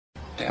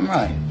Damn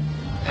right.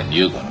 And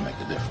you're gonna make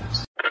a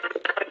difference.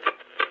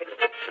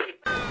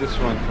 This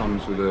one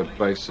comes with a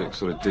basic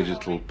sort of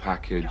digital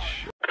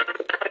package.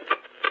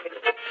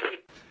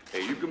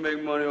 Hey, you can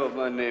make money off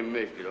my name,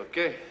 make it,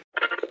 okay?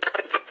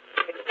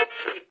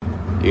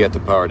 You got the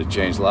power to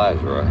change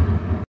lives, Roy.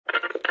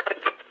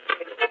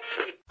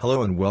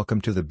 Hello and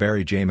welcome to the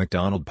Barry J.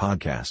 McDonald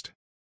podcast.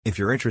 If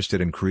you're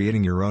interested in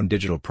creating your own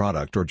digital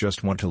product or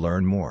just want to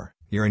learn more,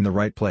 you're in the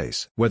right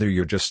place. Whether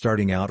you're just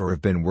starting out or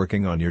have been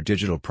working on your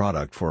digital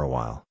product for a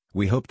while,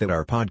 we hope that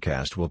our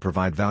podcast will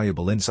provide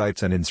valuable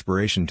insights and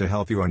inspiration to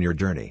help you on your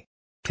journey.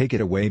 Take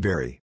it away,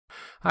 Barry.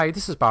 Hi,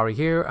 this is Barry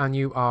here, and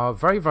you are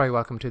very, very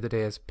welcome to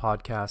today's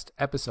podcast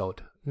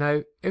episode.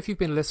 Now, if you've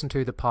been listening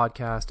to the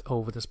podcast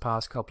over this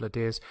past couple of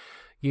days,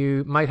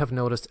 you might have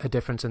noticed a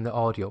difference in the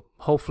audio.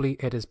 Hopefully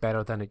it is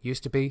better than it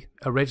used to be.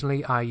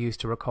 Originally, I used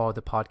to record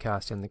the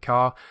podcast in the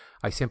car.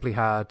 I simply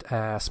had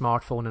a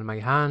smartphone in my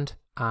hand,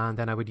 and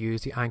then I would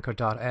use the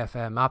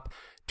Anchor.fm app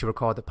to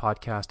record the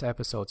podcast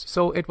episodes.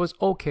 So it was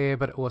okay,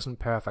 but it wasn't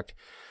perfect.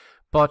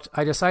 But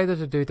I decided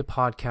to do the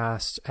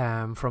podcast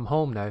from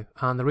home now.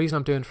 And the reason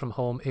I'm doing it from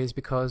home is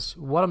because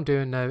what I'm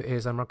doing now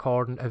is I'm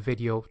recording a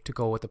video to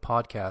go with the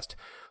podcast.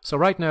 So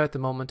right now at the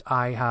moment,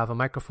 I have a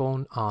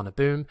microphone on a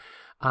boom,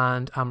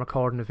 and I'm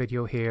recording a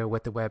video here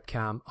with the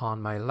webcam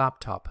on my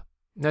laptop.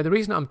 Now, the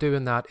reason I'm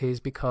doing that is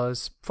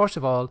because, first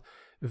of all,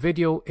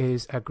 video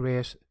is a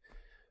great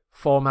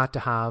format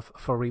to have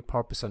for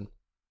repurposing.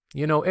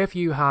 You know, if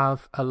you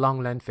have a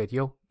long length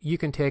video, you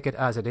can take it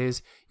as it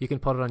is. You can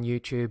put it on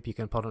YouTube, you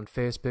can put it on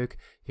Facebook,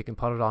 you can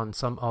put it on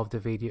some of the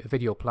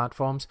video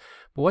platforms.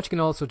 But what you can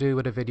also do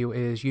with a video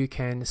is you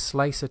can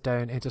slice it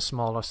down into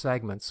smaller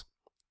segments.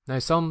 Now,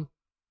 some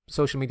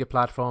social media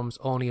platforms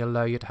only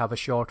allow you to have a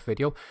short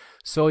video,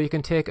 so you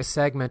can take a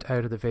segment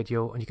out of the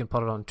video and you can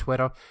put it on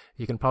Twitter.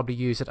 You can probably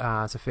use it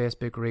as a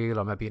Facebook reel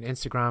or maybe an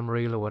Instagram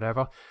reel or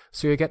whatever,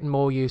 so you're getting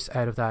more use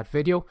out of that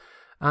video.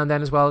 And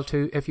then as well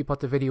too, if you put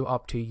the video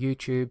up to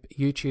YouTube,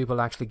 YouTube will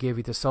actually give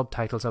you the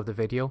subtitles of the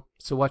video.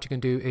 So what you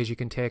can do is you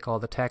can take all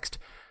the text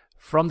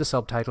from the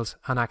subtitles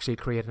and actually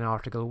create an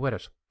article with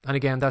it. And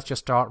again, that's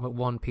just starting with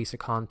one piece of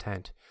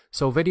content.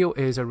 So video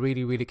is a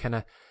really kind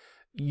of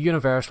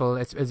universal,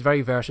 it's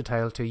very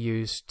versatile to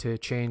use to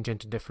change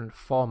into different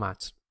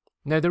formats.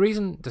 Now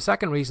the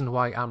second reason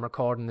why I'm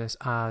recording this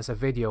as a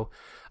video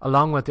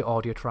along with the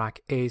audio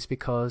track is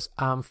because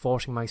I'm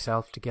forcing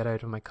myself to get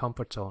out of my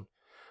comfort zone.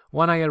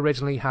 When I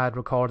originally had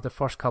recorded the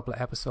first couple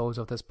of episodes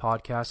of this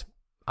podcast,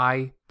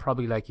 I,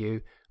 probably like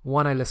you,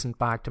 when I listened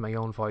back to my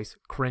own voice,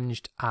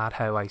 cringed at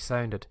how I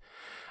sounded.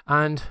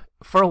 And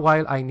for a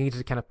while I needed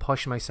to kind of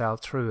push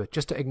myself through it,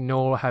 just to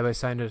ignore how I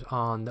sounded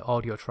on the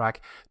audio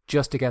track,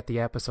 just to get the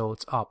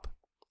episodes up.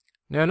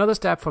 Now another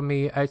step for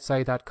me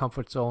outside that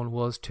comfort zone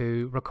was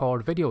to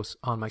record videos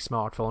on my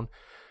smartphone.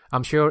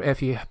 I'm sure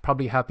if you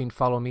probably have been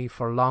following me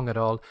for long at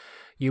all,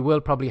 you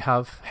will probably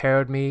have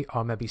heard me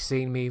or maybe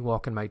seen me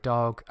walking my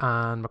dog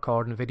and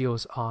recording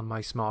videos on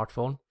my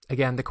smartphone.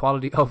 Again, the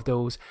quality of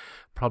those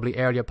probably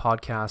earlier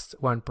podcasts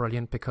weren't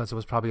brilliant because there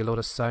was probably a lot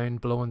of sound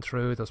blowing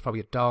through. There was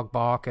probably a dog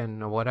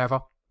barking or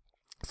whatever.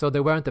 So they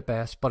weren't the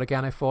best. But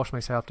again, I forced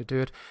myself to do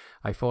it.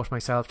 I forced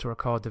myself to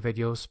record the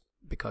videos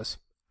because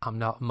I'm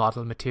not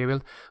model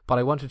material. But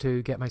I wanted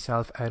to get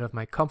myself out of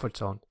my comfort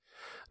zone.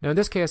 Now in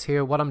this case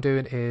here, what I'm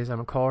doing is I'm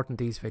recording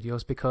these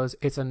videos because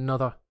it's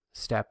another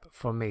step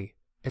for me.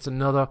 It's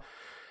another,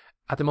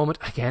 at the moment,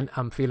 again,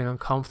 I'm feeling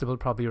uncomfortable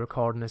probably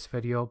recording this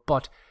video,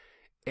 but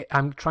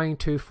I'm trying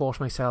to force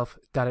myself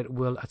that it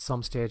will at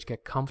some stage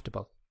get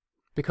comfortable.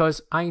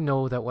 Because I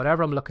know that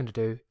whatever I'm looking to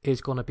do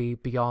is going to be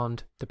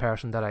beyond the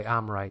person that I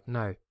am right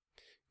now.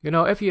 You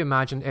know, if you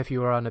imagine if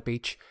you were on a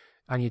beach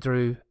and you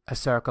drew a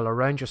circle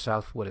around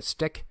yourself with a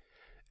stick,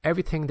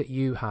 everything that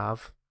you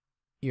have,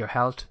 your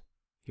health,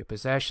 your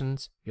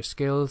possessions, your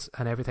skills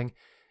and everything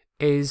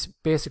is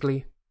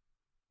basically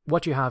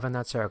what you have in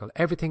that circle.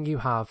 Everything you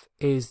have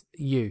is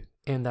you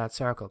in that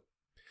circle.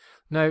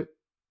 Now,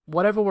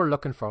 whatever we're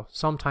looking for,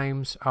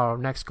 sometimes our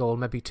next goal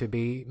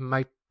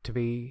might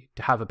be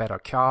to have a better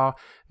car,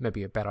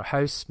 maybe a better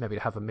house, maybe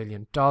to have $1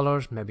 million,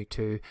 maybe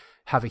to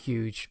have a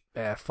huge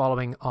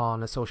following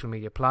on a social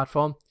media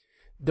platform.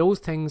 Those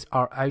things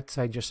are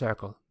outside your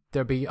circle.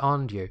 They're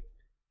beyond you.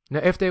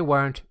 Now, if they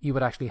weren't, you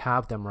would actually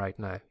have them right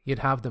now. You'd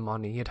have the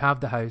money, you'd have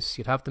the house,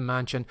 you'd have the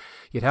mansion,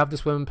 you'd have the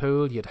swimming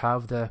pool, you'd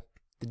have the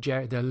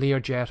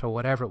Learjet or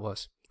whatever it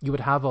was. You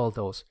would have all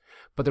those.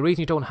 But the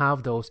reason you don't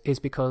have those is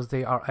because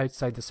they are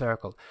outside the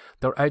circle.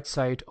 They're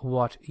outside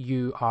what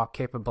you are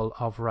capable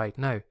of right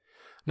now.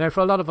 Now, for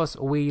a lot of us,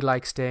 we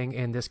like staying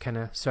in this kind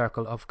of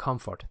circle of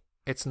comfort.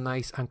 It's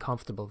nice and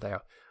comfortable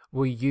there.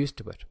 We're used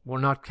to it. We're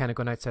not kind of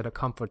going outside a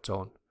comfort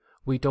zone.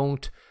 We're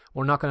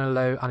not going to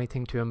allow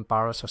anything to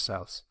embarrass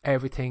ourselves.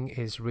 Everything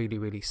is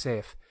really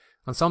safe.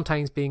 And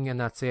sometimes being in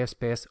that safe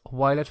space,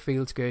 while it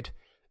feels good,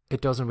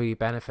 it doesn't really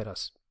benefit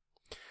us.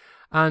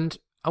 And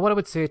what I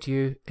would say to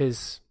you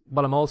is,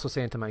 what I'm also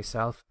saying to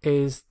myself,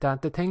 is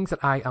that the things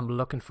that I am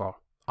looking for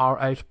are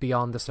out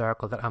beyond the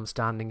circle that I'm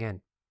standing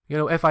in. You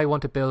know, if I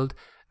want to build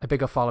a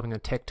bigger following on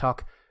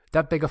TikTok,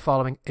 that bigger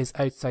following is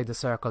outside the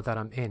circle that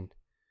I'm in.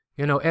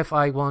 You know, if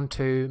I want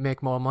to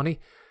make more money,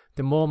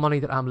 the more money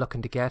that I'm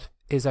looking to get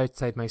is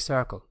outside my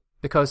circle.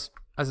 Because,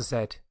 as I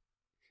said,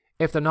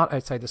 if they're not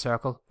outside the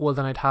circle, well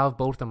then I'd have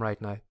both of them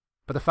right now.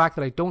 But the fact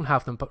that I don't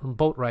have them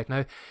both right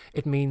now,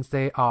 it means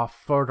they are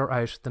further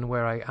out than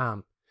where I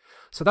am.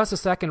 So that's the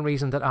second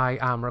reason that I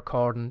am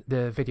recording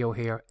the video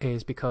here,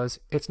 is because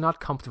it's not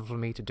comfortable for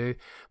me to do,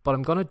 but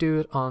I'm going to do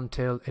it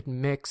until it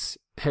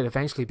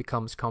eventually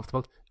becomes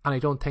comfortable and I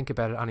don't think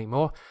about it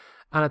anymore.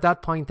 And at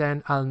that point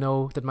then I'll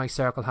know that my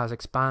circle has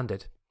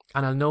expanded.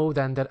 And I'll know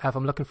then that if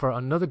I'm looking for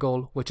another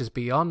goal which is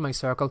beyond my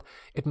circle,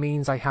 it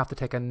means I have to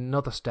take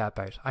another step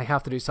out. I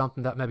have to do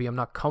something that maybe I'm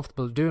not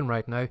comfortable doing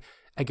right now.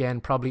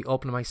 Again, probably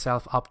opening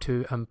myself up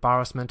to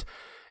embarrassment,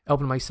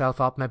 opening myself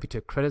up maybe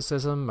to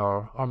criticism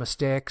or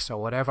mistakes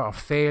or whatever, or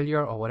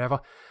failure or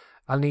whatever.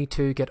 I'll need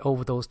to get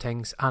over those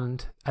things,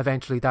 and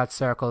eventually that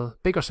circle,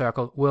 bigger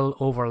circle, will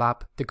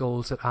overlap the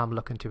goals that I'm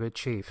looking to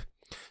achieve.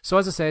 So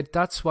as I said,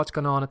 that's what's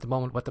going on at the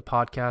moment with the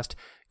podcast.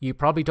 You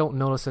probably don't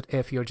notice it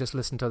if you're just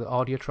listening to the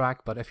audio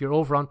track, but if you're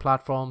over on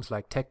platforms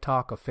like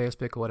TikTok or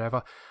Facebook or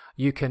whatever,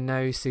 you can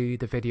now see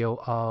the video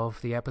of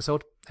the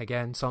episode.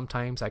 Again,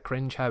 sometimes I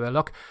cringe how I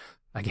look.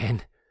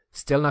 Again,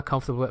 still not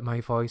comfortable with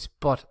my voice,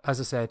 but as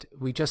I said,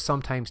 we just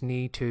sometimes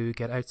need to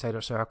get outside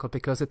our circle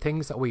because the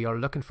things that we are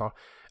looking for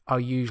are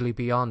usually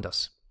beyond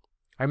us.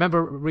 I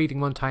remember reading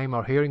one time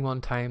or hearing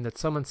one time that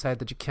someone said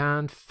that you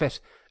can't fit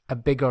a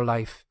bigger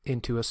life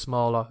into a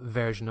smaller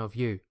version of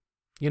you.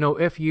 You know,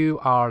 if you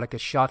are like a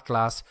shot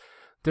glass,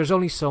 there's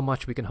only so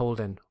much we can hold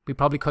in. We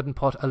probably couldn't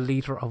put a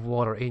litre of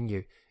water in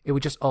you. It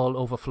would just all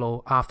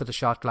overflow after the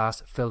shot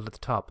glass filled at the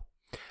top.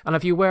 And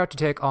if you were to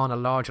take on a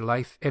larger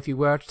life, if you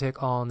were to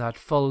take on that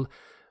full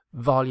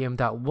volume,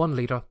 that 1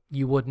 litre,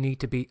 you would need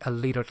to be a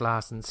litre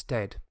glass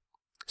instead.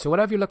 So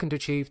whatever you're looking to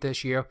achieve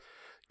this year,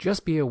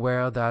 just be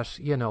aware that,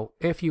 you know,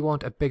 if you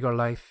want a bigger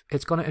life,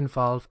 it's going to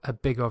involve a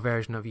bigger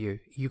version of you.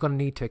 You're going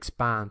to need to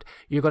expand.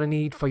 You're going to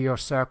need, for your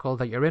circle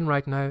that you're in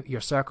right now,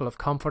 your circle of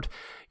comfort,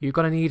 you're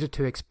going to need it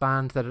to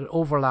expand, that it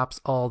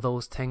overlaps all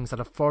those things that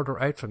are further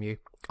out from you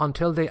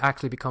until they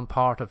actually become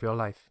part of your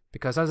life.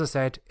 Because as I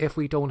said, if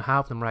we don't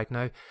have them right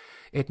now,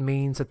 it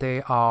means that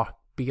they are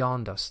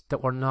beyond us,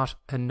 that we're not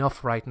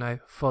enough right now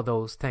for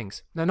those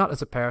things. Now, not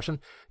as a person,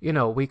 you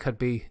know, we could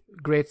be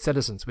great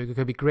citizens, we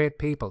could be great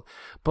people,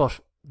 but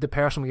the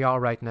person we are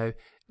right now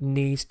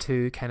needs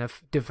to kind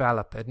of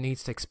develop, it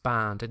needs to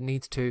expand, it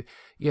needs to,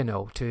 you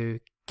know,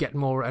 to get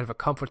more out of a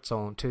comfort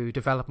zone, to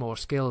develop more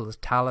skills,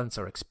 talents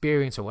or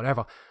experience or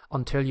whatever,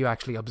 until you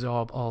actually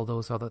absorb all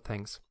those other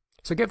things.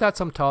 So give that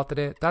some thought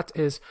today. That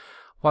is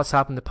what's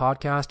happened in the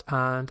podcast.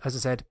 And as I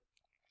said,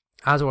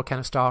 as we're kind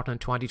of starting in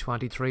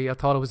 2023, I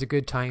thought it was a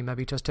good time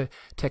maybe just to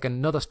take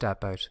another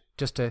step out,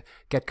 just to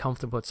get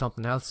comfortable with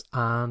something else,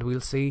 and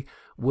we'll see,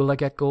 will I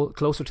get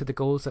closer to the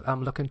goals that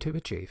I'm looking to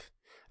achieve.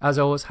 As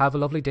always, have a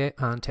lovely day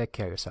and take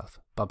care of yourself.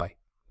 Bye-bye.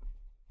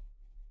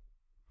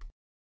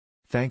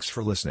 Thanks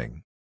for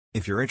listening.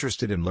 If you're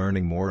interested in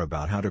learning more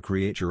about how to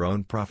create your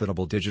own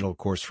profitable digital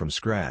course from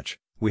scratch,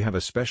 we have a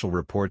special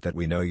report that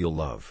we know you'll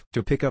love.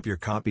 To pick up your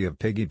copy of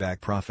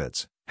Piggyback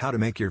Profits, How to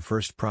Make Your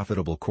First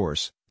Profitable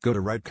Course, go to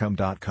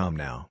writecom.com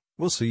now.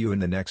 We'll see you in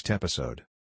the next episode.